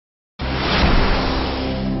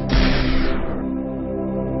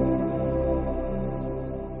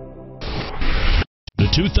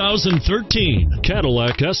2013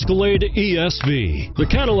 Cadillac Escalade ESV. The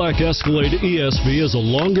Cadillac Escalade ESV is a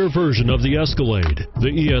longer version of the Escalade.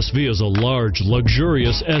 The ESV is a large,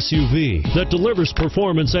 luxurious SUV that delivers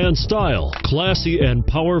performance and style. Classy and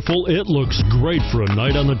powerful, it looks great for a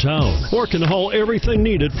night on the town, or can haul everything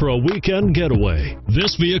needed for a weekend getaway.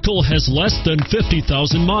 This vehicle has less than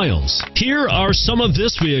 50,000 miles. Here are some of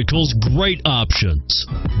this vehicle's great options: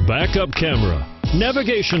 backup camera,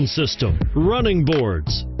 navigation system, running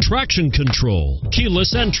boards, traction control,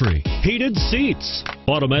 keyless entry, heated seats,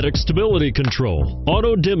 automatic stability control,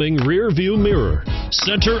 auto-dimming rear view mirror,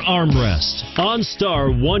 center armrest, OnStar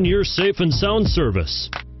 1-year safe and sound service.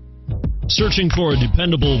 Searching for a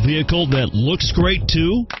dependable vehicle that looks great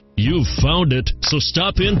too? You've found it, so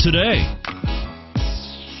stop in today.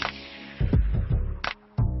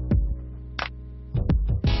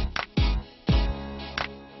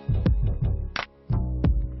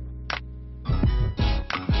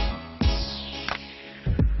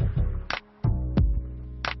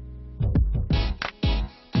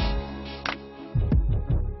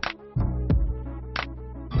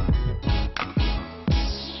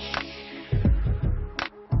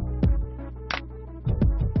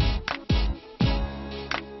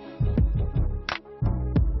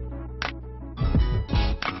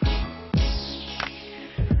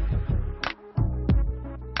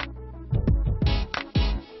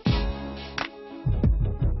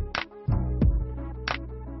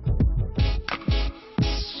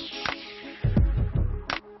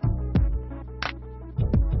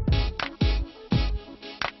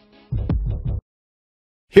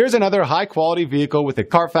 Here's another high-quality vehicle with a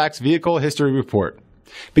Carfax Vehicle History Report.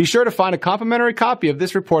 Be sure to find a complimentary copy of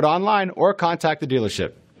this report online or contact the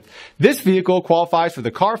dealership. This vehicle qualifies for the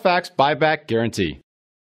Carfax Buyback Guarantee.